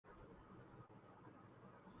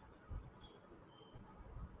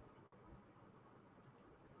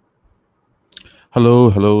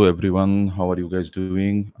hello everyone. How are you guys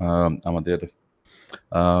doing? আমাদের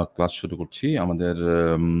class শুরু করছি। আমাদের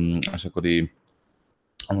আশা করি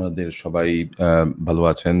আমাদের সবাই ভালো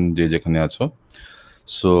আছেন যে যেখানে আছো।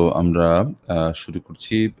 সো আমরা শুরু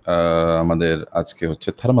করছি। আমাদের আজকে হচ্ছে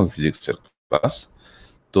থার্মাল ফিজিক্সের ক্লাস।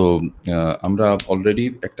 তো আমরা অলরেডি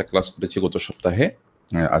একটা ক্লাস করেছি গত সপ্তাহে।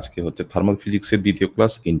 আজকে হচ্ছে থার্মাল ফিজিক্সের দ্বিতীয়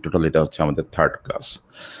ক্লাস। ইন টোটাল এটা হচ্ছে আমাদের third class.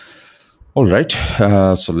 Alright,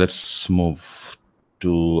 so let's move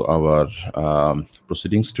to our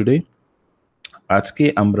proceedings today. আজকে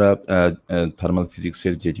আমরা থার্মাল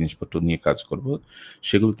ফিজিক্সের যে জিনিসপত্র নিয়ে কাজ করব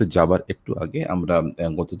সেগুলোতে যাবার একটু আগে আমরা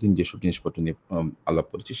গতদিন যেসব জিনিসপত্র নিয়ে আলাপ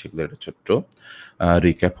করেছি সেগুলো একটা ছোট্ট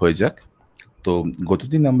রিক্যাপ হয়ে যাক। তো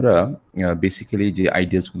গতদিন আমরা বেসিক্যালি যে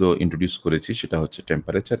আইডিয়াসগুলো ইন্ট্রোডিউস করেছি সেটা হচ্ছে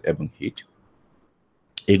টেম্পারেচার এবং হিট।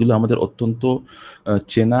 এগুলো আমাদের অত্যন্ত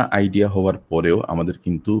চেনা আইডিয়া হওয়ার পরেও আমাদের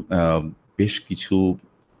কিন্তু বেশ কিছু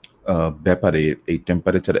ব্যাপারে এই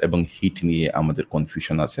টেম্পারেচার এবং হিট নিয়ে আমাদের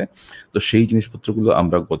কনফিউশন আছে। তো সেই জিনিসপত্রগুলো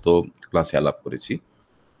আমরা গত ক্লাসে আলাপ করেছি।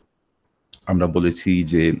 আমরা বলেছি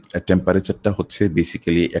যে টেম্পারেচারটা হচ্ছে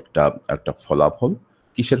বেসিক্যালি একটা ফলাফল।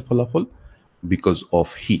 কিসের ফলাফল? Because of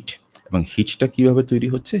heat. এবং হিটটা কিভাবে তৈরি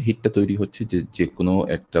হচ্ছে? হিটটা তৈরি হচ্ছে যে কোনো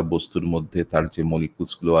একটা বস্তুর মধ্যে তার যে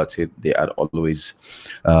মলিকুলসগুলো আছে দে are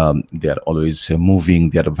always moving,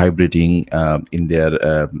 they R vibrating in their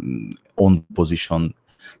own position.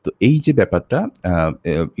 তো এই যে ব্যাপারটা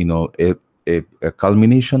YONO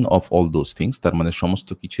culmination of all those things, তার মানে সমস্ত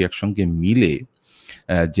কিছু একসঙ্গে মিলে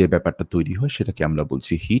যে ব্যাপারটা তৈরি হয় সেটাকে আমরা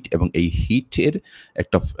বলছি হিট। এবং এই হিটের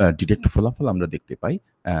একটা ডিরেক্ট ফলাফল আমরা দেখতে পাই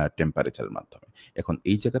টেম্পারেচারের মাধ্যমে। এখন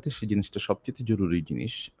এই জায়গাতে সেই জিনিসটা সবচেয়ে জরুরি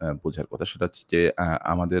জিনিস বোঝার কথা, সেটা হচ্ছে যে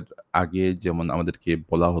আমাদের আগে যেমন আমাদেরকে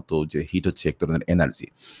বলা হতো যে হিট হচ্ছে এক ধরনের এনার্জি।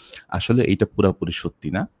 আসলে এইটা পুরোপুরি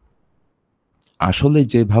সত্যি না। আসলে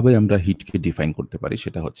যেভাবে আমরা হিটকে ডিফাইন করতে পারি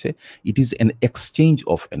সেটা হচ্ছে it is an exchange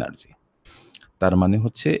of energy. তার মানে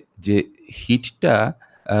হচ্ছে যে হিটটা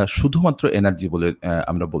শুধুমাত্র এনার্জি বলে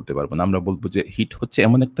আমরা বলতে পারবো না। আমরা বলবো যে হিট হচ্ছে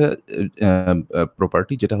এমন একটা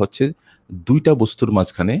প্রপার্টি যেটা হচ্ছে দুইটা বস্তুর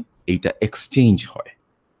মাঝখানে এইটা এক্সচেঞ্জ হয়,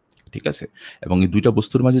 ঠিক আছে? এবং এই দুইটা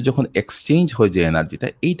বস্তুর মাঝে যখন এক্সচেঞ্জ হয় যে এনার্জিটা,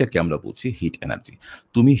 এইটাকে আমরা বলছি হিট এনার্জি।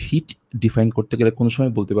 তুমি হিট ডিফাইন করতে গেলে কোনো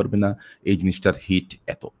সময় বলতে পারবে না এই জিনিসটার হিট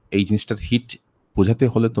এত। এই জিনিসটার হিট বোঝাতে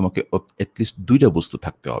হলে তোমাকে অ্যাটলিস্ট দুইটা বস্তু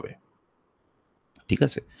থাকতে হবে, ঠিক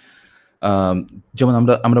আছে? যেমন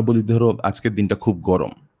আমরা বলি ধরো আজকের দিনটা খুব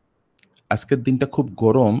গরম। আজকের দিনটা খুব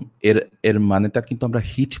গরম এর মানেটা কিন্তু আমরা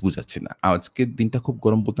হিট বুঝাচ্ছি না। আজকের দিনটা খুব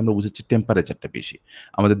গরম বলতে আমরা বুঝাচ্ছি টেম্পারেচারটা বেশি।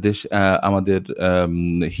 আমাদের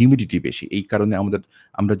হিউমিডিটি বেশি। এই কারণে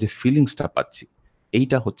আমরা যে ফিলিংসটা পাচ্ছি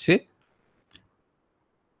এইটা হচ্ছে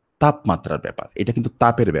তাপমাত্রার ব্যাপার। এটা কিন্তু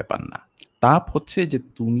তাপের ব্যাপার না। তাপ হচ্ছে যে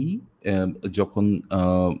তুমি যখন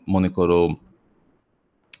মনে করো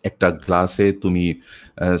একটা গ্লাসে তুমি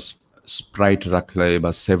স্প্রাইট রাখলে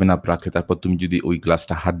বা 7 আপ রাখলে, তারপর তুমি যদি ওই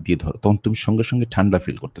গ্লাসটা হাত দিয়ে ধরো, তখন তুমি সঙ্গে সঙ্গে ঠান্ডা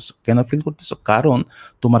ফিল করতেছো। কেন ফিল করতেছো? কারণ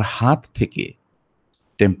তোমার হাত থেকে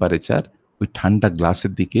টেম্পারেচার ওই ঠান্ডা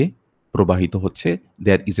গ্লাসের দিকে প্রবাহিত হচ্ছে।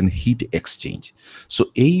 There is an hit exchange. So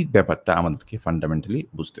এই ব্যাপারটা আমাদেরকে ফান্ডামেন্টালি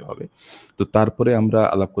বুঝতে হবে। তো তারপরে আমরা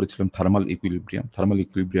আলাপ করেছিলাম থার্মাল ইকুইলিব্রিয়াম। থার্মাল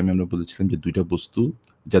ইকুইলিব্রিয়ামে আমরা বলেছিলাম যে দুইটা বস্তু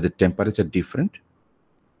যাদের টেম্পারেচার ডিফারেন্ট,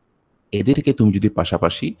 এদেরকে তুমি যদি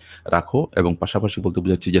পাশাপাশি রাখো, এবং পাশাপাশি বলতে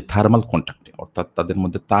বোঝাচ্ছি যে থার্মাল কন্ট্যাক্টে, অর্থাৎ তাদের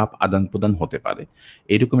মধ্যে তাপ আদান প্রদান হতে পারে,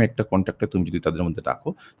 এরকম একটা কন্ট্যাক্টে তুমি যদি তাদের মধ্যে রাখো,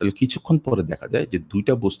 তাহলে কিছুক্ষণ পরে দেখা যায় যে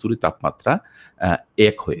দুইটা বস্তুরই তাপমাত্রা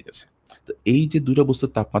এক হয়ে গেছে। তো এই যে দুইটা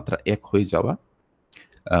বস্তুর তাপমাত্রা এক হয়ে যাওয়া,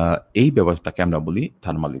 এই ব্যবস্থাকে আমরা বলি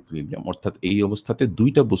থার্মাল ইকুইলিব্রিয়াম। অর্থাৎ এই অবস্থাতে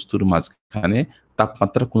দুইটা বস্তুর মাঝখানে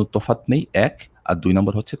তাপমাত্রার কোনো তফাৎ নেই, এক। আর 2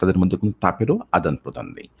 নম্বর হচ্ছে তাদের মধ্যে কোনো তাপেরও আদান প্রদান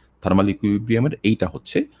নেই। থার্মাল ইকুইলিব্রিয়ামের এইটা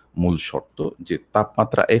হচ্ছে মূল শর্ত, যে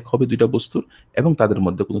তাপমাত্রা এক হবে দুইটা বস্তুর এবং তাদের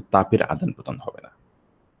মধ্যে কোনো তাপের আদান প্রদান হবে না।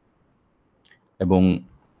 এবং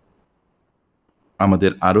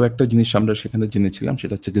আমাদের আরও একটা জিনিস আমরা সেখানে জেনেছিলাম,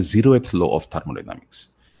 সেটা হচ্ছে যে 0th ল অফ থার্মোডাইনামিক্স।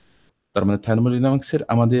 তার মানে থার্মোডাইনামিক্সের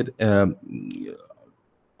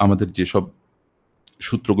আমাদের যেসব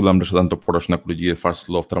সূত্রগুলো আমরা সাধারণত পড়াশোনা করি, যে first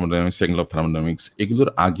law of thermodynamics, second law of thermodynamics,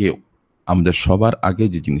 এগুলোর আগেও আমাদের সবার আগে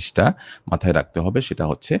যে জিনিসটা মাথায় রাখতে হবে সেটা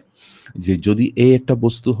হচ্ছে যে যদি এ একটা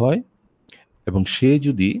বস্তু হয় এবং সে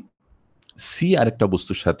যদি সি আরেকটা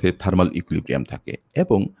বস্তুর সাথে থার্মাল ইকুইলিব্রিয়াম থাকে,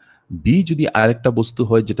 এবং বি যদি আরেকটা বস্তু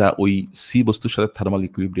হয় যেটা ওই সি বস্তুর সাথে থার্মাল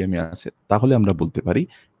ইকুইলিব্রিয়ামে আছে, তাহলে আমরা বলতে পারি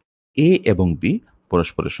এ এবং বি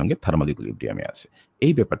পরস্পরের সঙ্গে থার্মাল ইকুইলিব্রিয়ামে আছে।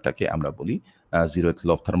 এই ব্যাপারটাকে আমরা বলি 0th ল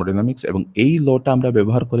অফ থার্মোডাইনামিক্স। এবং এই লটা আমরা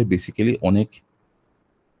ব্যবহার করে বেসিক্যালি অনেক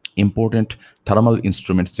ইম্পর্টেন্ট থার্মাল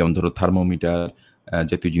ইনস্ট্রুমেন্টস, যেমন ধরো থার্মোমিটার,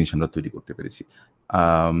 জাতীয় জিনিস আমরা তৈরি করতে পেরেছি।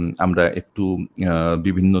 আমরা একটু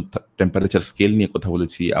বিভিন্ন টেম্পারেচার স্কেল নিয়ে কথা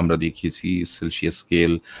বলেছি। আমরা দেখিয়েছি সেলসিয়াস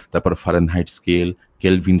স্কেল, তারপর ফারেনহাইট স্কেল,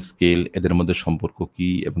 কেলভিন স্কেল, এদের মধ্যে সম্পর্ক কি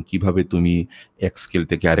এবং কিভাবে তুমি এক স্কেল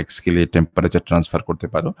থেকে আরেক স্কেলে টেম্পারেচার ট্রান্সফার করতে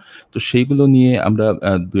পারো। তো সেইগুলো নিয়ে আমরা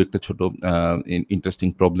দু একটা ছোট ইন্টারেস্টিং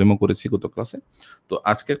প্রবলেমও করেছি গত ক্লাসে। তো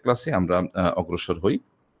আজকের ক্লাসে আমরা অগ্রসর হই।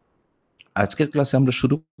 আজকের ক্লাসে আমরা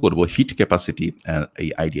শুরু করব হিট ক্যাপাসিটি এই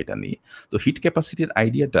আইডিয়াটা নিয়ে। তো হিট ক্যাপাসিটির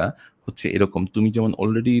আইডিয়াটা হচ্ছে এরকম, তুমি যেমন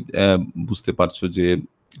অলরেডি বুঝতে পারছো যে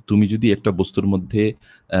তুমি যদি একটা বস্তুর মধ্যে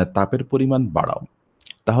তাপের পরিমাণ বাড়াও,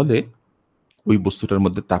 তাহলে ওই বস্তুটার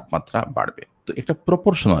মধ্যে তাপমাত্রা বাড়বে। তো একটা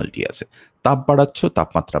প্রপোর্শনালিটি আছে। তাপ বাড়াচ্ছ,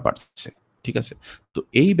 তাপমাত্রা বাড়ছে। ঠিক আছে? তো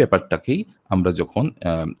এই ব্যাপারটাকেই আমরা যখন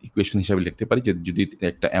ইকুয়েশন হিসাবে লিখতে পারি যে যদি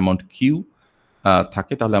একটা অ্যামাউন্ট কিউ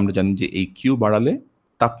থাকে, তাহলে আমরা জানি যে এই কিউ বাড়ালে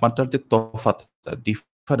তাপমাত্রার যে তফাৎটা,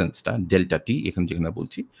 ডিফারেন্সটা ডেল্টা টি এখানে যেখানে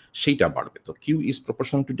বলছি সেইটা বাড়বে। তো Q is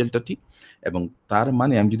proportional to delta টি, এবং তার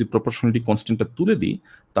মানে আমি যদি প্রপোর্শনালিটি কনস্ট্যান্টটা তুলে দিই,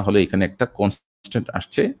 তাহলে এখানে একটা কনস্ট্যান্ট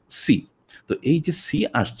আসছে সি। তো এই যে সি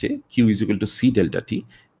আসছে, Q is equal to C delta টি,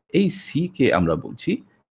 এই সি কে আমরা বলছি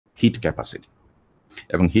হিট ক্যাপাসিটি।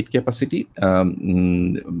 এবং হিট ক্যাপাসিটি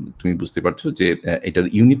তুমি বুঝতে পারছো যে এটার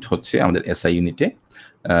ইউনিট হচ্ছে আমাদের এসআই ইউনিটে,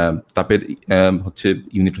 তাপের হচ্ছে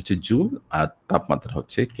ইউনিট হচ্ছে জুল, আর তাপমাত্রা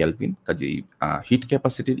হচ্ছে কেলভিন। কাজেই হিট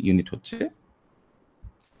ক্যাপাসিটির ইউনিট হচ্ছে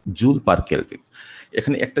জুল পার কেলভিন।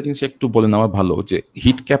 এখানে একটা জিনিস একটু বলে নেওয়া ভালো যে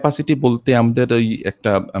হিট ক্যাপাসিটি বলতে আমাদের ওই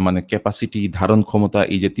একটা মানে ক্যাপাসিটি, ধারণ ক্ষমতা,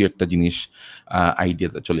 এই জাতীয় একটা জিনিস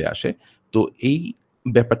আইডিয়াতে চলে আসে। তো এই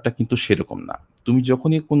ব্যাপারটা কিন্তু সেরকম না। তুমি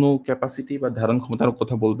যখনই কোনো ক্যাপাসিটি বা ধারণ ক্ষমতার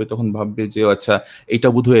কথা বলবে, তখন ভাববে যে আচ্ছা এটা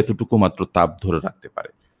বোধহয় এতটুকু মাত্র তাপ ধরে রাখতে পারে।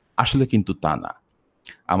 আসলে কিন্তু তা না।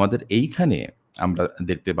 আমাদের এইখানে আমরা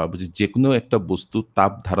দেখতে পাবো যে যেকোনো একটা বস্তু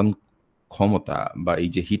তাপ ধারণ ক্ষমতা বা এই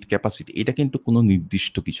যে হিট ক্যাপাসিটি, এটা কিন্তু কোনো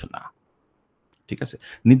নির্দিষ্ট কিছু না। ঠিক আছে?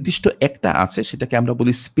 নির্দিষ্ট একটা আছে, সেটাকে আমরা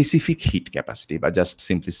বলি স্পেসিফিক হিট ক্যাপাসিটি বা জাস্ট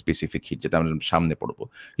সিম্পলি স্পেসিফিক হিট, যেটা আমরা সামনে পড়বো।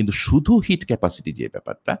 কিন্তু শুধু হিট ক্যাপাসিটি যে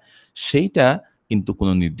ব্যাপারটা, সেইটা কিন্তু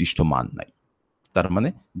কোনো নির্দিষ্ট মান নাই। তার মানে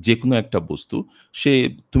যেকোনো একটা বস্তু, সে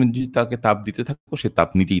তুমি যদি তাকে তাপ দিতে থাকো, সে তাপ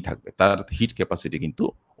নিতেই থাকবে। তার হিট ক্যাপাসিটি কিন্তু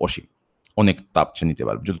অসীম। অনেক তাপ সে নিতে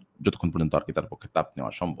পারবে যতক্ষণ পর্যন্ত আর কি তার পক্ষে তাপ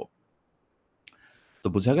নেওয়া সম্ভব। তো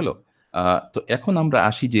বোঝা গেল? আ তো এখন আমরা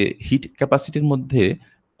আসি যে হিট ক্যাপাসিটির মধ্যে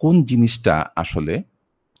কোন জিনিসটা আসলে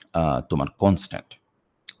তোমার কনস্ট্যান্ট?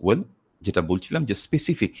 ওয়েল, যেটা বলছিলাম যে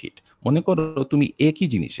স্পেসিফিক হিট। মনে করো তুমি একই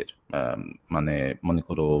জিনিসের মানে মনে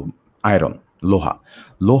করো আয়রন, লোহা।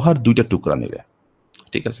 লোহার ২ টা টুকরা নিলে।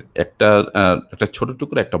 ঠিক আছে? একটা ছোট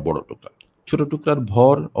টুকরা, একটা বড় টুকরা। ছোট টুকরার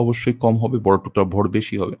ভর অবশ্যই কম হবে, বড় টুকরার ভর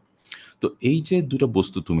বেশি হবে। তো এই যে ২ টা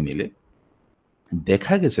বস্তু তুমি নিলে,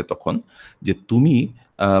 দেখা গেছে তখন যে তুমি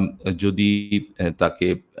আম যদি তাকে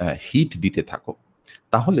হিট দিতে থাকো,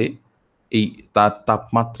 তাহলে এই তার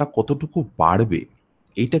তাপমাত্রা কতটুকু বাড়বে,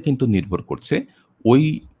 এইটা কিন্তু নির্ভর করছে ওই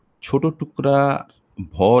ছোট টুকরার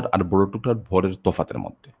ভর আর বড় টুকরার ভরের তফাতের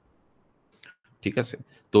মধ্যে। ঠিক আছে?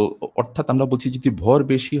 তো অর্থাৎ আমরা বলছি যদি ভর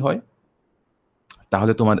বেশি হয়,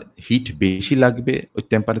 তাহলে তোমার হিট বেশি লাগবে ওই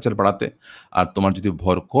টেম্পারেচার বাড়াতে। আর তোমার যদি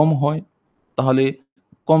ভর কম হয়, তাহলে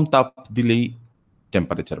কম তাপ দিলেই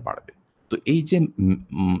টেম্পারেচার বাড়বে। তো এই যে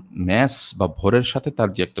ম্যাস বা ভরের সাথে তার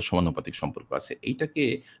যে একটা সমানুপাতিক সম্পর্ক আছে, এইটাকে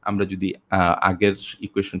আমরা যদি আগের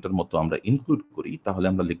ইকুয়েশনটার মতো আমরা ইনক্লুড করি, তাহলে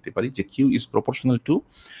আমরা লিখতে পারি যে Q is proportional to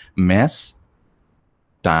mass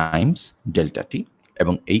Times delta টি।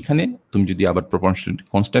 এবং এইখানে তুমি যদি আবার প্রপোর্শনাল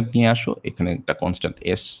কনস্ট্যান্ট নিয়ে আসো, এখানে একটা কনস্ট্যান্ট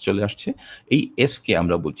এস চলে আসছে। এই এস কে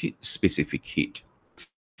আমরা বলছি স্পেসিফিক হিট,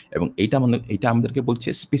 এবং এইটা আমাদেরকে বলছে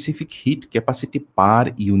specific hit capacity per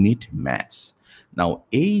unit মাস। নাও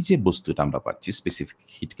এই যে বস্তুটা আমরা পাচ্ছি স্পেসিফিক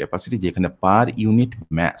হিট ক্যাপাসিটি, যেখানে পার ইউনিট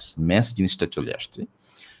মাস জিনিসটা চলে আসছে,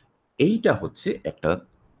 এইটা হচ্ছে একটা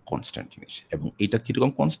কনস্ট্যান্ট জিনিস। এবং এটা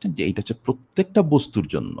কিরকম কনস্ট্যান্ট, যে এইটা হচ্ছে প্রত্যেকটা বস্তুর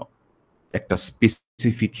জন্য একটা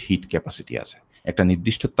স্পেসিফিক হিট ক্যাপাসিটি আছে। একটা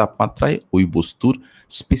নির্দিষ্ট তাপমাত্রায় ওই বস্তুর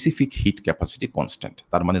স্পেসিফিক হিট ক্যাপাসিটি কনস্ট্যান্ট।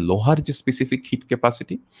 তার মানে লোহার যে স্পেসিফিক হিট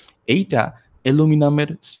ক্যাপাসিটি, এইটা অ্যালুমিনিয়ামের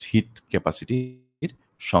হিট ক্যাপাসিটির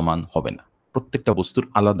সমান হবে না। প্রত্যেকটা বস্তুর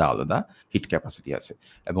আলাদা, আলাদা হিট ক্যাপাসিটি আছে।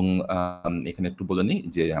 এবং এখানে একটু বলে নিই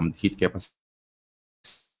যে হিট ক্যাপাসিটির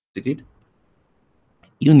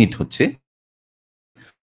ইউনিট হচ্ছে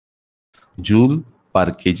joule per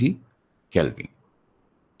KG kelvin.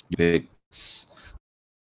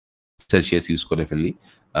 Celsius use করে ফেলি,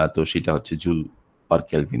 তো সেটা হচ্ছে জুল পার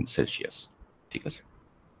কেলভিন সেলসিয়াস। ঠিক আছে?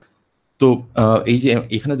 তো এই যে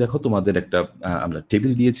এখানে দেখো তোমাদের একটা আমরা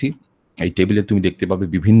টেবিল দিয়েছি। এই টেবিলে তুমি দেখতে পাবে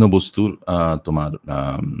বিভিন্ন বস্তুর তোমার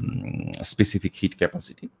স্পেসিফিক হিট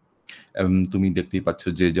ক্যাপাসিটি। তুমি দেখতেই পাচ্ছ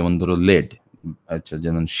যে যেমন ধরো লেড, আচ্ছা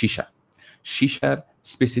যেমন সীসার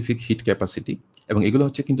স্পেসিফিক হিট ক্যাপাসিটি এবং এগুলো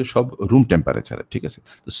হচ্ছে কিন্তু সব রুম টেম্পারেচারে, ঠিক আছে?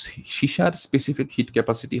 তো সীসার স্পেসিফিক হিট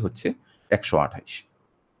ক্যাপাসিটি হচ্ছে 128,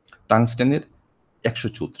 টাংস্টেনের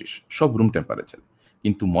 134, সব রুম টেম্পারেচার।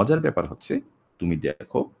 কিন্তু মজার ব্যাপার হচ্ছে তুমি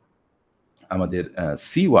দেখো আমাদের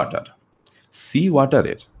সি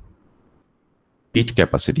ওয়াটারের হিট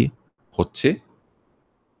ক্যাপাসিটি হচ্ছে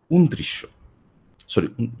 2900, সরি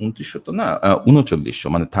 2900 তো না, 3900,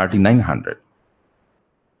 মানে 3900।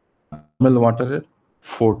 নর্মাল ওয়াটারের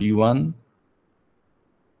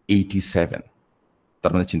 4187।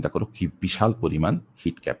 তার মানে চিন্তা করো কি বিশাল পরিমাণ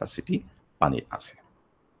হিট ক্যাপাসিটি পানির আছে,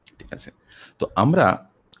 ঠিক আছে? তো আমরা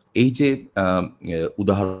এই যে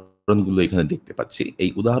উদাহরণগুলো এখানে দেখতে পাচ্ছি, এই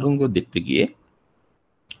উদাহরণগুলো দেখতে গিয়ে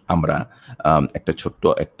আমরা একটা ছোট্ট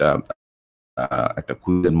একটা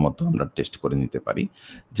কুইজের মতো আমরা টেস্ট করে নিতে পারি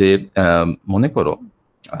যে মনে করো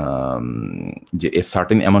যে a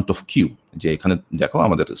certain amount of Q, যে এখানে দেখো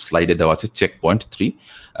আমাদের স্লাইডে দেওয়া আছে চেক পয়েন্ট 3।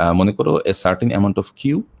 মনে করো a certain amount of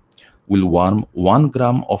Q will warm 1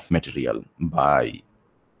 gram of material by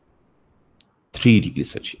 3 degree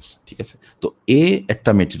Celsius, ঠিক আছে? তো এ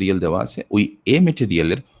একটা মেটেরিয়াল দেওয়া আছে, ওই এ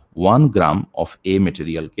মেটেরিয়ালের 1 গ্রাম অফ এ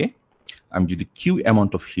মেটেরিয়ালকে আমি যদি কিউ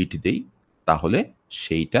অ্যামাউন্ট অফ হিট দেই, তাহলে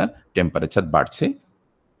সেইটার টেম্পারেচার বাড়ছে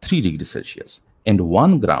 3 degree Celsius. And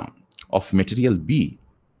 1 gram of material B,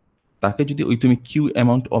 তাকে যদি ওই তুমি কিউ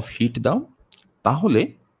অ্যামাউন্ট অফ হিট দাও, তাহলে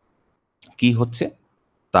কি হচ্ছে,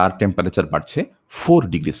 তার টেম্পারেচার বাড়ছে 4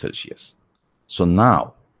 degree Celsius. So now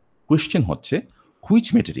question হচ্ছে which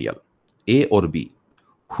material, a or B,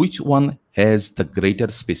 which one has the greater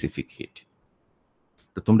specific hit?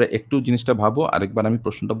 তো তোমরা একটু জিনিসটা ভাবো, আরেকবার আমি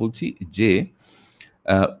প্রশ্নটা বলছি যে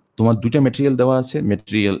তোমার দুইটা মেটেরিয়াল দেওয়া আছে,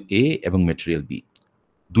 মেটেরিয়াল এ এবং মেটেরিয়াল বি।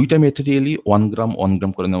 দুইটা মেটেরিয়ালই 1 গ্রাম 1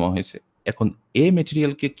 গ্রাম করে নেওয়া হয়েছে। এখন এ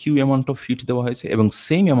মেটেরিয়ালকে কিউ অ্যামাউন্ট অফ হিট দেওয়া হয়েছে এবং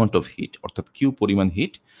সেম অ্যামাউন্ট অফ হিট, অর্থাৎ কিউ পরিমাণ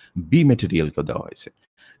হিট বি মেটেরিয়ালকে দেওয়া হয়েছে।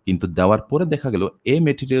 কিন্তু দেওয়ার পরে দেখা গেল এ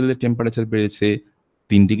মেটেরিয়ালের টেম্পারেচার বেড়েছে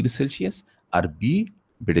 3 ডিগ্রি সেলসিয়াস আর বি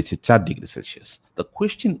বেড়েছে 4 degree Celsius. The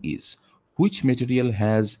question is which material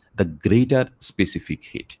has the greater specific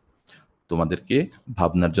hit? তোমাদেরকে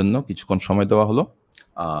ভাবনার জন্য কিছুক্ষণ সময় দেওয়া হলো,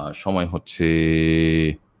 সময় হচ্ছে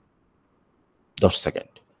 10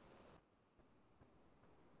 সেকেন্ড।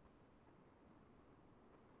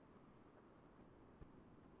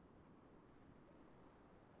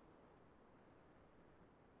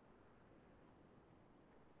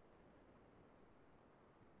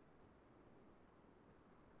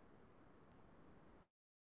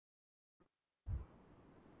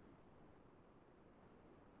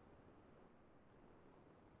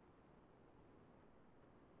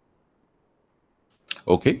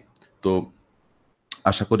 ওকে, তো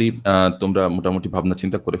আশা করি তোমরা মোটামুটি ভাবনা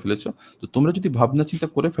চিন্তা করে ফেলেছো। তো তোমরা যদি ভাবনা চিন্তা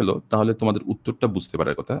করে ফেলো, তাহলে তোমাদের উত্তরটা বুঝতে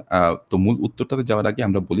পারার কথা। তো মূল উত্তরটাতে যাওয়ার আগে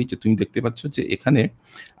আমরা বলি যে তুমি দেখতে পাচ্ছ যে এখানে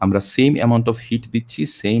আমরা সেম অ্যামাউন্ট অফ হিট দিচ্ছি,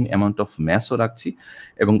 সেম অ্যামাউন্ট অফ ম্যাসও রাখছি,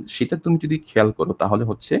 এবং সেটা তুমি যদি খেয়াল করো তাহলে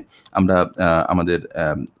হচ্ছে আমরা আমাদের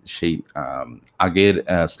সেই আগের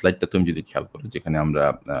স্লাইডটা তুমি যদি খেয়াল করো, যেখানে আমরা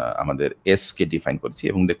আমাদের এসকে ডিফাইন করেছি,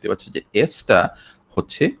 এবং দেখতে পাচ্ছ যে এসটা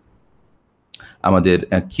হচ্ছে আমাদের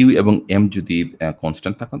কিউ এবং এম যদি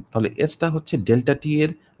কনস্ট্যান্ট থাকেন, তাহলে এসটা হচ্ছে ডেল্টা টি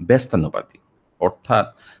এর ব্যস্তানুপাতিক। অর্থাৎ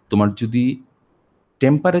তোমার যদি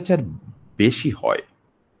টেম্পারেচার বেশি হয়,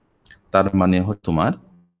 তার মানে তোমার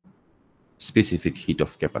স্পেসিফিক হিট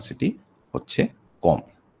অফ ক্যাপাসিটি হচ্ছে কম।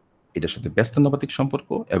 এটার সাথে ব্যস্তানুপাতিক সম্পর্ক,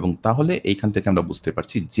 এবং তাহলে এইখান থেকে আমরা বুঝতে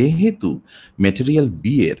পারছি যেহেতু মেটেরিয়াল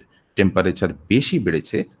বি এর টেম্পারেচার বেশি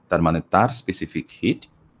বেড়েছে, তার মানে তার স্পেসিফিক হিট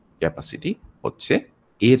ক্যাপাসিটি হচ্ছে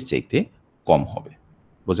এর চাইতে কম হবে।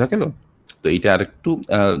 বোঝা গেল? তো এইটা আরেকটু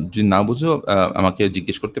যদি না বুঝো আমাকে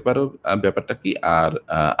জিজ্ঞেস করতে পারো ব্যাপারটা কি, আর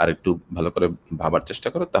আরেকটু ভালো করে ভাবার চেষ্টা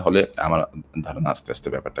করো, তাহলে আমার ধারণা আস্তে আস্তে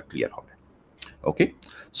ব্যাপারটা ক্লিয়ার হবে। ওকে,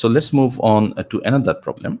 so let's move on to another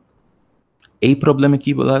problem. এই প্রবলেমে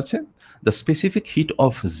কি বলা আছে? The specific heat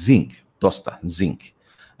of zinc, দস্তা zinc,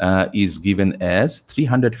 is given as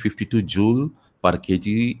 352 joule per kg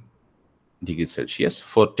degree Celsius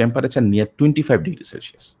for temperature near 25 degree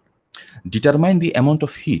Celsius. Determine the amount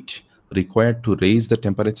of heat required to raise the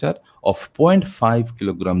temperature of 0.5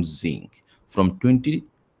 kilogram zinc from 20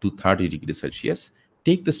 to 30 degree Celsius.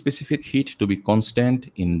 Take the specific heat to be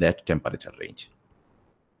constant in that temperature range.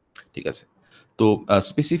 ঠিক আছে, তো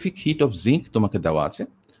specific heat of zinc তোমাকে দেওয়া আছে।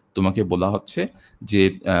 তোমাকে বলা হচ্ছে যে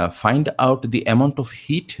find out the amount of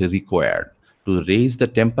heat required to raise the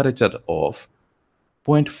temperature of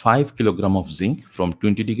 0.5 kilogram of zinc from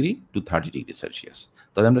 20 degree two 30 degree Celsius.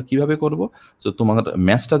 তাহলে আমরা কীভাবে করবো? তো তোমার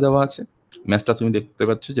ম্যাসটা দেওয়া আছে, ম্যাসটা তুমি দেখতে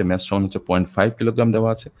পাচ্ছ যে ম্যাস সমান হচ্ছে 0.5 কিলোগ্রাম দেওয়া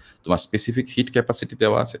আছে, তোমার স্পেসিফিক হিট ক্যাপাসিটি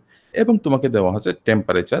দেওয়া আছে, এবং তোমাকে দেওয়া হচ্ছে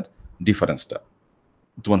টেম্পারেচার ডিফারেন্সটা।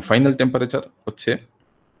 তোমার ফাইনাল টেম্পারেচার হচ্ছে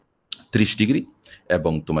 30 ডিগ্রি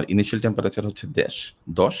এবং তোমার ইনিশিয়াল টেম্পারেচার হচ্ছে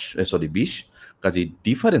 20, কাজেই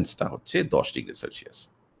ডিফারেন্সটা হচ্ছে 10 ডিগ্রি সেলসিয়াস।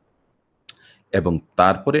 এবং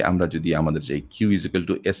তারপরে আমরা যদি আমাদের যে Q is equal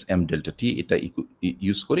two S M delta টি এটা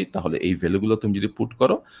ইউজ করি, তাহলে এই ভ্যালুগুলো তুমি যদি পুট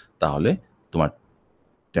করো তাহলে তোমার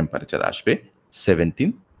টেম্পারেচার আসবে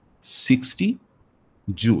 1760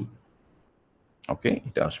 জুল। ওকে,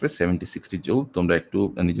 এটা আসবে 1760 জুল। তোমরা একটু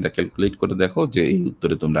নিজেরা ক্যালকুলেট করে দেখো যে এই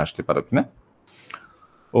উত্তরে তোমরা আসতে পারো কিনা।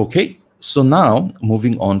 Okay, so now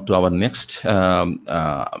moving on to our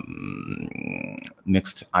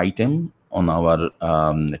next item on our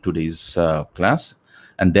today's class,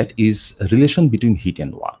 and that is relation between heat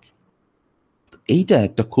and work. এইটা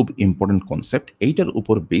একটা খুব ইম্পর্টেন্ট কনসেপ্ট। এইটার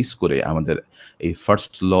উপর বেস করে আমাদের এই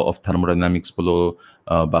ফার্স্ট ল অফ থার্মোডাইনামিক্স বলো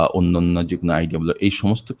বা অন্যান্য যে কোনো আইডিয়া বলো, এই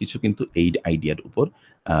সমস্ত কিছু কিন্তু এই আইডিয়ার উপর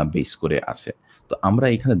বেস করে আছে। তো আমরা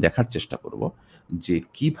এখানে দেখার চেষ্টা করব যে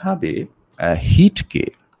কিভাবে হিটকে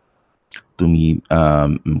তুমি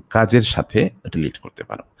কাজের সাথে রিলেট করতে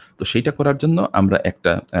পারো। তো সেইটা করার জন্য আমরা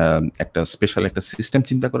একটা স্পেশাল একটা সিস্টেম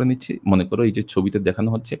চিন্তা করে নিচ্ছি। মনে করো এই যে ছবিতে দেখানো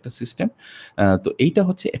হচ্ছে একটা সিস্টেম, তো এইটা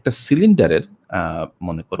হচ্ছে একটা সিলিন্ডারের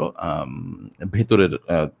মনে করো ভেতরের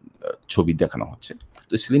ছবি দেখানো হচ্ছে।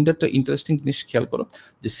 তো সিলিন্ডারটা ইন্টারেস্টিং জিনিস খেয়াল করো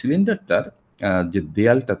যে সিলিন্ডারটার যে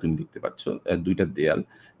দেয়ালটা তুমি দেখতে পাচ্ছ, দুইটা দেয়াল,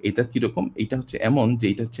 এটা কিরকম? এইটা হচ্ছে এমন যে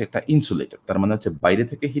এটা হচ্ছে একটা ইনসুলেটর, তার মানে হচ্ছে বাইরে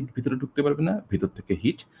থেকে হিট ভিতরে ঢুকতে পারবে না, ভিতর থেকে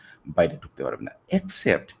হিট বাইরে ঢুকতে পারবে না,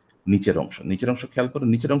 এক্সেপ্ট নিচের অংশ। নিচের অংশ খেয়াল করো,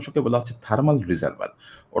 নিচের অংশকে বলা হচ্ছে থার্মাল রিজার্ভার।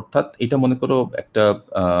 অর্থাৎ এটা মনে করো একটা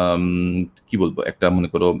কি বলবো, একটা মনে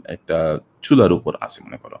করো একটা চুলার উপর আছে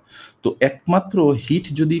মনে করো। তো একমাত্র হিট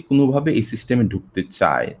যদি কোনোভাবে এই সিস্টেমে ঢুকতে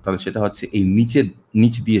চায় তাহলে সেটা হচ্ছে এই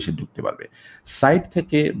নিচ দিয়ে সে ঢুকতে পারবে, সাইড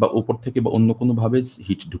থেকে বা উপর থেকে বা অন্য কোনোভাবে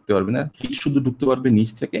হিট ঢুকতে পারবে না। হিট শুধু ঢুকতে পারবে নিচ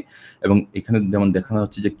থেকে। এবং এখানে যেমন দেখানো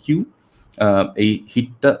হচ্ছে যে কিউ, এই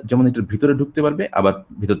হিটটা যেমন এটার ভিতরে ঢুকতে পারবে, আবার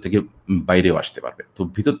ভিতর থেকে বাইরেও আসতে পারবে। তো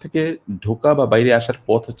ভিতর থেকে ঢোকা বা বাইরে আসার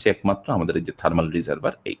পথ হচ্ছে একমাত্র আমাদের এই যে থার্মাল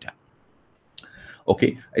রিজার্ভার এইটা। ওকে,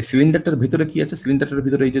 এই সিলিন্ডারটার ভিতরে কি আছে? সিলিন্ডারটার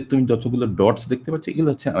ভিতরে এই যে তুমি যতগুলো ডটস দেখতে পাচ্ছ, এগুলো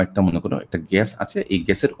হচ্ছে একটা মনে করো একটা গ্যাস আছে, এই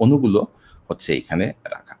গ্যাসের অণুগুলো হচ্ছে এখানে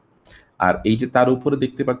রাখা। আর এই যে তার উপরে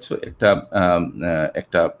দেখতে পাচ্ছ একটা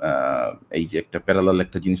একটা এই যে একটা প্যারালাল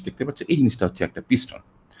একটা জিনিস দেখতে পাচ্ছ, এই জিনিসটা হচ্ছে একটা পিস্টন।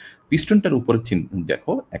 পিস্টনটার উপরে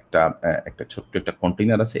দেখো একটা ছোট্ট একটা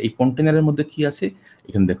কন্টেইনার আছে। এই কন্টেইনারের মধ্যে কি আছে?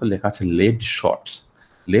 এখানে দেখো লেখা আছে লেড শর্টস।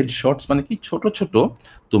 লেড শর্টস মানে কি? ছোট ছোট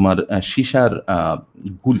তোমার সীসার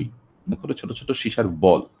গুলি, মনে করো ছোট ছোট সীসার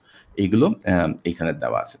বল, এইগুলো এইখানে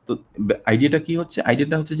দেওয়া আছে। তো আইডিয়াটা কি হচ্ছে?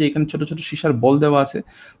 আইডিয়াটা হচ্ছে যে এখানে ছোট ছোট সীসার বল দেওয়া আছে।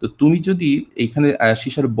 তো তুমি যদি এইখানে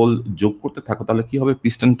সীসার বল যোগ করতে থাকো তাহলে কি হবে?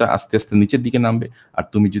 পিস্টনটা আস্তে আস্তে নিচের দিকে নামবে। আর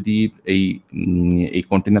তুমি যদি এই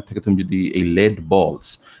কন্টেনার থেকে তুমি যদি এই লেড বলস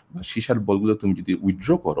বা সীসার বলগুলো তুমি যদি উইথড্র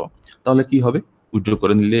করো তাহলে কি হবে? উইথড্র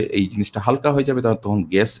করে নিলে এই জিনিসটা হালকা হয়ে যাবে, তখন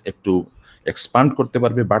গ্যাস একটু এক্সপান্ড করতে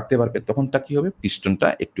পারবে, বাড়তে পারবে। তখনটা কি হবে? পিস্টনটা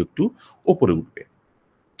একটু একটু ওপরে উঠবে।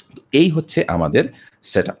 এই হচ্ছে আমাদের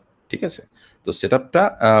সেটআপ, ঠিক আছে? তো সেটআপটা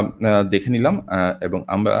দেখে নিলাম এবং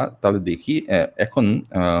আমরা তাহলে দেখি এখন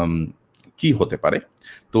কি হতে পারে।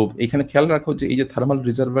 তো এখানে খেয়াল রাখো যে এই যে থার্মাল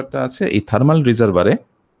রিজার্ভারটা আছে, এই থার্মাল রিজার্ভারে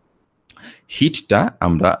হিটটা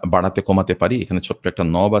আমরা বাড়াতে কমাতে পারি। এখানে ছোট্ট একটা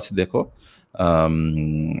নব আছে দেখো,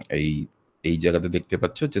 এই এই জায়গাতে দেখতে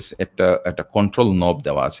পাচ্ছ যে একটা কন্ট্রোল নব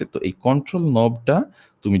দেওয়া আছে। তো এই কন্ট্রোল নবটা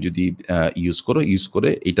তুমি যদি ইউজ করে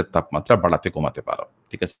এইটার তাপমাত্রা বাড়াতে কমাতে পারো,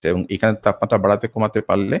 ঠিক আছে? এবং এখানে তাপমাত্রা বাড়াতে কমাতে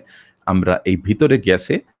পারলে আমরা এই ভিতরে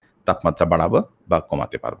গ্যাসে তাপমাত্রা বাড়াবো বা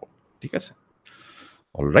কমাতে পারবো, ঠিক আছে?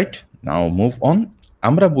 Alright, now move on.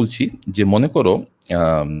 আমরা বলছি যে মনে করো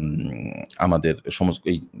আমাদের সমস্ত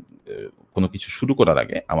এই কোনো কিছু শুরু করার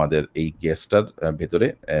আগে আমাদের এই গ্যাসটার ভেতরে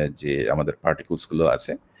যে আমাদের পার্টিকলসগুলো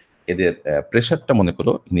আছে, এদের প্রেশারটা মনে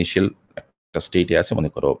করো ইনিশিয়াল একটা স্টেটে আছে। মনে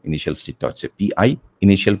করো ইনিশিয়াল স্টেটটা হচ্ছে পিআই,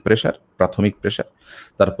 ইনিশিয়াল প্রেশার, প্রাথমিক প্রেশার।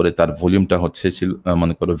 তারপরে তার ভলিউমটা হচ্ছে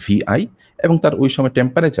মনে করো ভিআই, এবং তার ওই সময়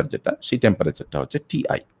টেম্পারেচার যেটা, সেই টেম্পারেচারটা হচ্ছে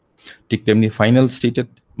টিআই। ঠিক তেমনি ফাইনাল স্টেটে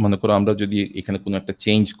মনে করো আমরা যদি এখানে কোনো একটা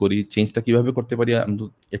চেঞ্জ করি, চেঞ্জটা কিভাবে করতে পারি? আমি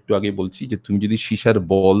একটু আগে বলছি যে তুমি যদি সীসার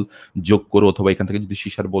বল যোগ করো অথবা এখান থেকে যদি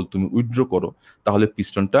সীসার বল তুমি উইথড্র করো তাহলে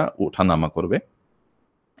পিস্টনটা ওঠানামা করবে।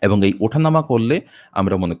 এবং এই ওঠানামা করলে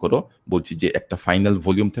আমরা মনে করো বলছি যে একটা ফাইনাল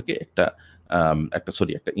ভলিউম থেকে একটা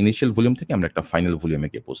ইনিশিয়াল ভলিউম থেকে আমরা একটা ফাইনাল ভলিউমে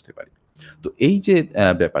গিয়ে পৌঁছতে পারি। তো এই যে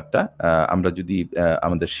ব্যাপারটা, আমরা যদি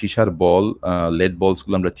আমাদের সীসার বল, লেড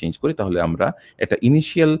বলসগুলো আমরা চেঞ্জ করি তাহলে আমরা একটা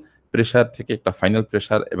ইনিশিয়াল প্রেশার থেকে একটা ফাইনাল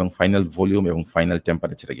প্রেশার এবং ফাইনাল ভলিউম এবং ফাইনাল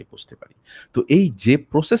টেম্পারেচারে গিয়ে পৌঁছতে পারি। তো এই যে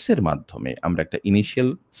প্রসেসের মাধ্যমে আমরা একটা ইনিশিয়াল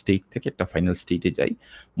স্টেট থেকে একটা ফাইনাল স্টেটে যাই,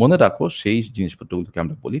 মনে রাখো সেই জিনিসপত্রগুলোকে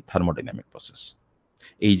আমরা বলি থার্মোডাইনামিক প্রসেস।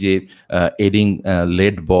 এই যে এডিং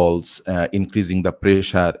লেড বলস, ইনক্রিজিং দ্য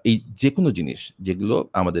প্রেশার, এই যে কোনো জিনিস যেগুলো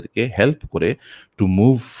আমাদেরকে হেল্প করে to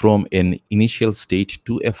move from N initial state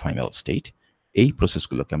to A final state, এই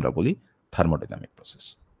প্রসেসগুলোকে আমরা বলি থার্মোডাইনামিক প্রসেস।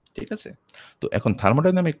 ঠিক আছে? তো এখন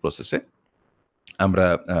থার্মোডাইনামিক প্রসেসে আমরা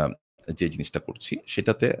যে জিনিসটা করছি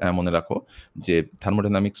সেটাতে মনে রাখো যে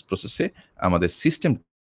থার্মোডাইনামিক্স প্রসেসে আমাদের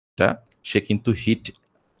সিস্টেমটা সে কিন্তু হিট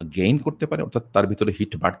গেইন করতে পারে, অর্থাৎ তার ভিতরে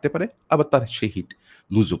হিট বাড়তে পারে, আবার তার সে হিট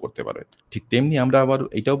লুজও করতে পারে। ঠিক তেমনি আমরা আবার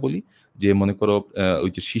এটাও বলি যে মনে করো ওই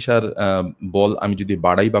যে সীসার বল আমি যদি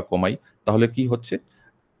বাড়াই বা কমাই তাহলে কি হচ্ছে,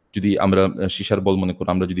 যদি আমরা সীসার বল মনে করো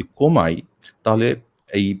আমরা যদি কমাই তাহলে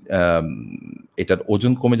এই এটার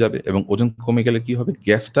ওজন কমে যাবে, এবং ওজন কমে গেলে কি হবে,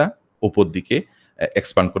 গ্যাসটা ওপর দিকে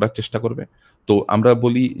এক্সপান্ড করার চেষ্টা করবে। তো আমরা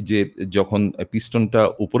বলি যে যখন পিস্টনটা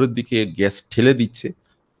উপরের দিকে গ্যাস ঠেলে দিচ্ছে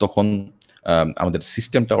তখন আমাদের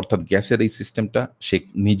সিস্টেমটা, অর্থাৎ গ্যাসের এই সিস্টেমটা সে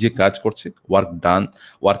নিজে কাজ করছে,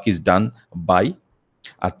 ওয়ার্ক ইজ ডান বাই।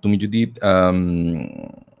 আর তুমি যদি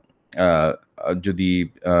যদি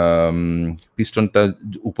পিস্টনটা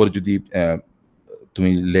উপর যদি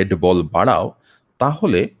তুমি লেড বল বাড়াও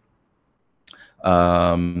তাহলে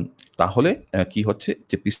তাহলে কি হচ্ছে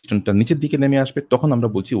যে পিস্টনটা নিচের দিকে নেমে আসবে, তখন আমরা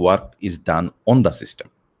বলছি work is done on the system.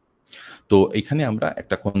 তো এখানে আমরা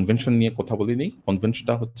একটা কনভেনশন নিয়ে কথা বলি নেই।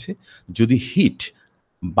 কনভেনশনটা হচ্ছে যদি হিট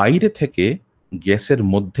বাইরে থেকে গ্যাসের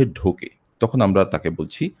মধ্যে ঢোকে তখন আমরা তাকে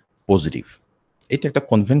বলছি পজিটিভ। এটা একটা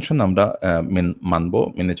কনভেনশন, আমরা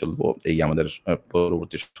মেনে চলবো এই আমাদের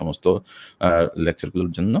পরবর্তী সমস্ত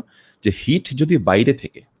লেকচারগুলোর জন্য, যে হিট যদি বাইরে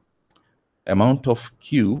থেকে অ্যামাউন্ট অফ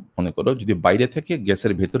কিউ মনে করো যদি বাইরে থেকে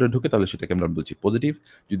গ্যাসের ভেতরে ঢোকে তাহলে সেটাকে আমরা বলছি পজিটিভ,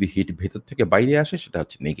 যদি হিট ভেতর থেকে বাইরে আসে সেটা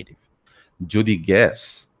হচ্ছে নেগেটিভ। যদি গ্যাস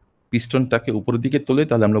পিস্টনটাকে উপরের দিকে তোলে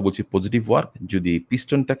তাহলে আমরা বলছি পজিটিভ ওয়ার্ক, যদি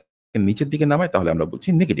পিস্টনটাকে নিচের দিকে নামায় তাহলে আমরা বলছি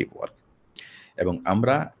নেগেটিভ ওয়ার্ক। এবং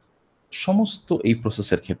আমরা সমস্ত এই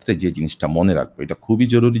প্রসেসের ক্ষেত্রে যে জিনিসটা মনে রাখবো, এটা খুবই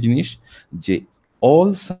জরুরি জিনিস, যে all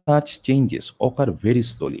such changes occur very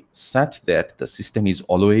slowly such that the system is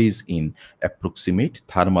always in approximate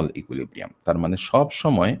thermal equilibrium। তার মানে সব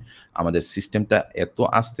সময় আমাদের সিস্টেমটা এত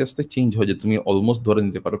আস্তে আস্তে চেঞ্জ হয় যে তুমি অলমোস্ট ধরে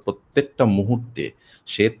নিতে পারো প্রত্যেকটা মুহূর্তে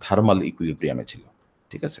সে থার্মাল ইকুইলিব্রিয়ামে ছিল।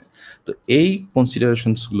 ঠিক আছে? তো এই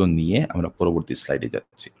কনসিডারেশনসগুলো নিয়ে আমরা পরবর্তী স্লাইডে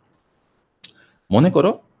যাচ্ছি। মনে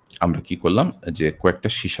করো আমরা কি করলাম, যে কয়েকটা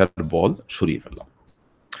সীসার বল সরিয়ে ফেললাম।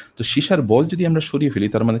 তো সীসার বল যদি আমরা সরিয়ে ফেলি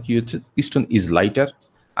তার মানে কি হচ্ছে, পিস্টন ইজ লাইটার,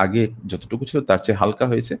 আগে যতটুকু ছিল তার চেয়ে হালকা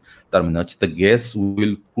হয়েছে, তার মানে হচ্ছে the gas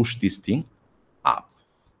will push this thing up.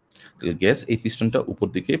 Gas এই পিস্টনটা উপর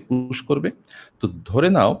দিকে পুশ করবে। তো ধরে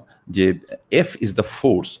নাও যে F is the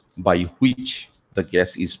force by which the gas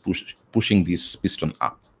is pushing this piston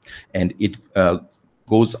up, and it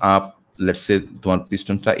goes up. Let's say তোমার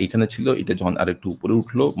পিস্টনটা এখানে ছিল, এটা যখন আরেকটু উপরে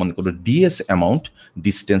উঠলো, মনে করো ডিএস অ্যামাউন্ট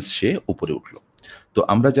ডিস্টেন্স সে উপরে উঠলো। তো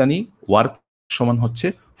আমরা জানি ওয়ার্ক সমান হচ্ছে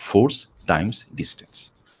ফোর্স টাইমস ডিস্টেন্স।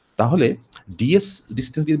 তাহলে ডিএস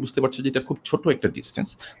ডিস্টেন্স দিয়ে বুঝতে পারছো যে এটা খুব ছোট একটা ডিস্টেন্স।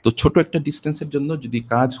 তো ছোট একটা ডিস্টেন্সের জন্য যদি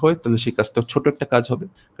কাজ হয় তাহলে সেই কাজটা ছোট একটা কাজ হবে,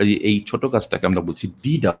 কাজে এই ছোট কাজটাকে আমরা বলছি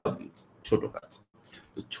ডিডব্লিউ, ছোট কাজ।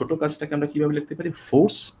 তো ছোট কাজটাকে আমরা কিভাবে লিখতে পারি,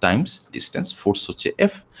 ফোর্স টাইমস ডিস্টেন্স। ফোর্স হচ্ছে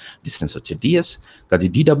এফ, ডিস্টেন্স হচ্ছে ডিএস, কাজে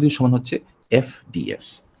ডিডব্লিউ সমান হচ্ছে এফ ডিএস।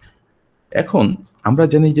 এখন আমরা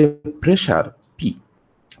জানি যে প্রেসার পি,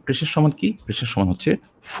 প্রেসার সমান কি, প্রেসার সমান হচ্ছে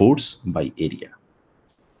ফোর্স বাই এরিয়া।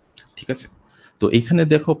 ঠিক আছে? তো এইখানে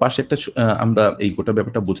দেখো পাশে একটা আমরা এই গোটা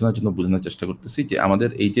ব্যাপারটা বোঝানোর চেষ্টা করতেছি যে আমাদের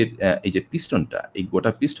এই যে পিস্টনটা, এই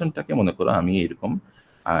গোটা পিস্টনটাকে মনে করো আমি এরকম,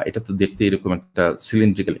 এটা তো দেখতে এরকম একটা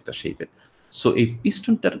সিলিন্ড্রিক্যাল একটা শেপের। সো এই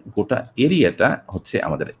পিস্টনটার গোটা এরিয়াটা হচ্ছে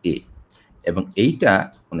আমাদের এ, এবং এইটা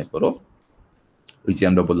মনে করো ওই যে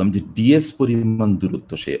আমরা বললাম যে ডিএস পরিমাণ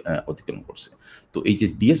দূরত্ব সে অতিক্রম করছে। তো এই যে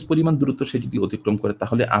ডিএস পরিমাণ দূরত্ব সে যদি অতিক্রম করে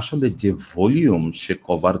তাহলে আসলে যে ভলিউম সে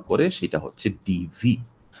কভার করে সেটা হচ্ছে ডিভি।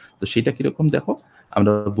 তো সেটা কিরকম দেখো,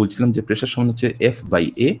 আমরা বলছিলাম যে প্রেসার সমান হচ্ছে এফ বাই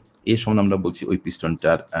এ, এ সমান আমরা বলছি ওই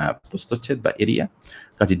পিস্টনটার প্রস্থচ্ছেদ বা এরিয়া,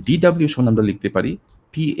 কাজে ডিডব্লিউ সমান আমরা লিখতে পারি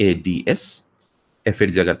পি এ ডিএস, এফ এর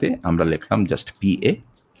জায়গাতে আমরা লিখলাম জাস্ট পি এ,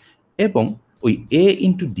 এবং ওই এ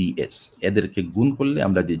ইন্টু ডিএস এদেরকে গুণ করলে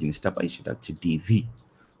আমরা যে জিনিসটা পাই সেটা হচ্ছে ডিভি,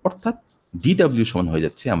 অর্থাৎ ডিডব্লিউ সমান হয়ে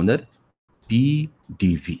যাচ্ছে আমাদের পি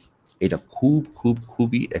ডিভি। এটা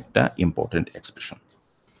খুবই একটা ইম্পর্টেন্ট এক্সপ্রেশন।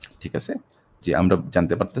 ঠিক আছে? যে আমরা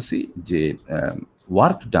জানতে পারতেছি যে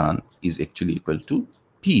work done is actually equal to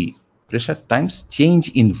P pressure Times change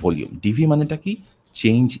in volume. DV মানেটা কি,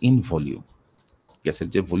 চেঞ্জ ইন ভলিউম, গ্যাসের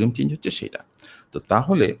যে ভলিউম চেঞ্জ হচ্ছে সেটা। তো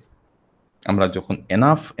তাহলে আমরা যখন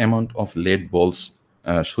এনাফ অ্যামাউন্ট অফ লেড বলস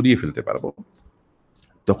সরিয়ে ফেলতে পারবো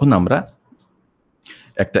তখন আমরা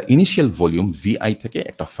একটা ইনিশিয়াল ভলিউম ভিআই থেকে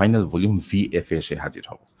একটা ফাইনাল ভলিউম ভিএফ এ এসে হাজির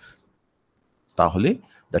হব। তাহলে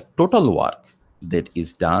the total work that is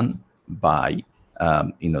done by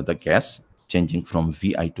the gas changing from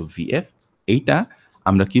VI to VF, এইটা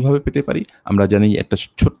আমরা কিভাবে পেতে পারি? আমরা জানি একটা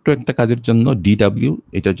ছোট্ট একটা কাজের জন্য DW,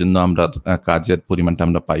 এটার জন্য আমরা কাজের পরিমাণটা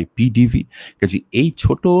আমরা পাই PdV। কাজে এই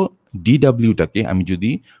ছোট DW-টাকে আমি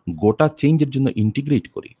যদি গোটা চেঞ্জের জন্য ইন্টিগ্রেট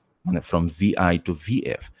করি, মানে ফ্রম VI টু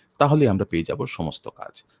VF, তাহলে আমরা পেয়ে যাব সমস্ত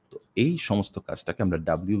কাজ। তো এই সমস্ত কাজটাকে আমরা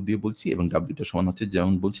W দিয়ে বলছি, এবং W-টা সমান হচ্ছে,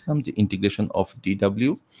 যেমন বলছিলাম, যে ইন্টিগ্রেশন অফ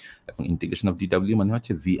DW, এবং ইন্টিগ্রেশন অফ DW মানে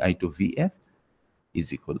হচ্ছে VI two VF is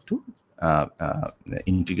equal to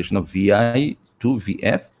integration of VI to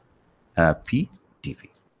VF P dV,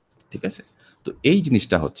 ঠিক আছে? তো এই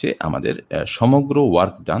জিনিসটা হচ্ছে আমাদের সমগ্র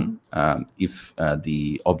work done if the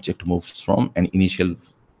object moves from an initial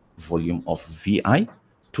volume of VI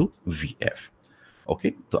two VF। ওকে,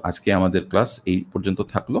 তো আজকে আমাদের ক্লাস এই পর্যন্ত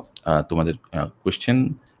থাকলো। তোমাদের কোয়েশ্চেন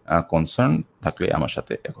কনসার্ন থাকলে আমার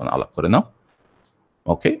সাথে এখন আলাপ করে নাও।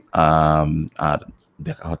 ওকে, আর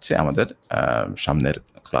দেখা হচ্ছে আমাদের সামনের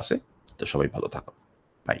ক্লাসে। তো সবাই ভালো থাকো,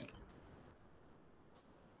 বাই।